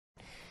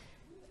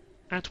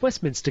At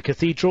Westminster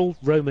Cathedral,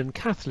 Roman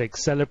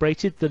Catholics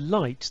celebrated the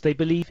light they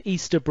believe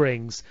Easter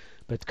brings.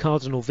 But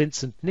Cardinal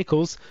Vincent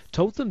Nichols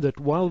told them that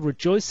while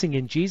rejoicing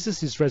in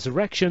Jesus'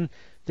 resurrection,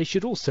 they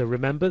should also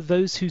remember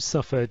those who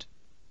suffered.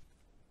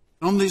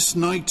 On this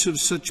night of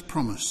such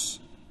promise,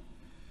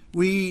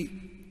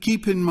 we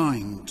keep in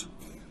mind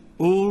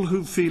all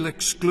who feel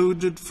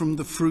excluded from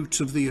the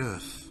fruit of the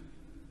earth,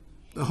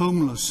 the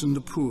homeless and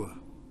the poor,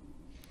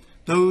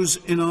 those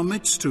in our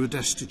midst who are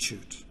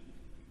destitute,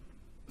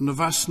 and the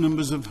vast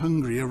numbers of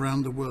hungry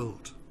around the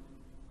world.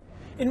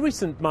 In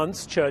recent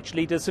months, church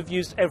leaders have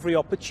used every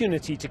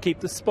opportunity to keep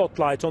the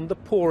spotlight on the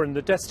poor and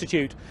the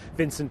destitute.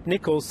 Vincent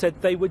Nichols said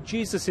they were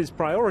Jesus'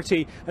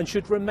 priority and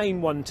should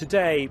remain one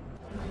today.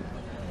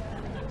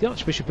 The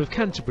Archbishop of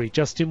Canterbury,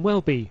 Justin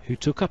Welby, who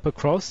took up a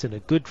cross in a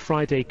Good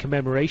Friday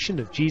commemoration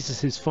of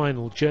Jesus'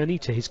 final journey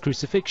to his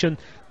crucifixion,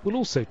 will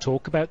also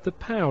talk about the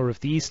power of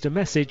the Easter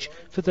message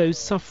for those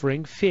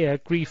suffering fear,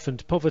 grief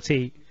and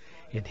poverty.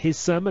 In his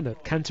sermon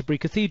at Canterbury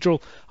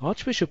Cathedral,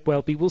 Archbishop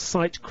Welby will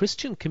cite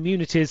Christian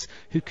communities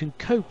who can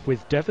cope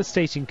with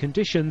devastating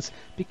conditions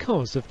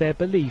because of their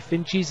belief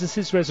in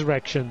Jesus'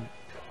 resurrection.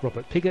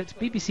 Robert Pigott,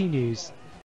 BBC News.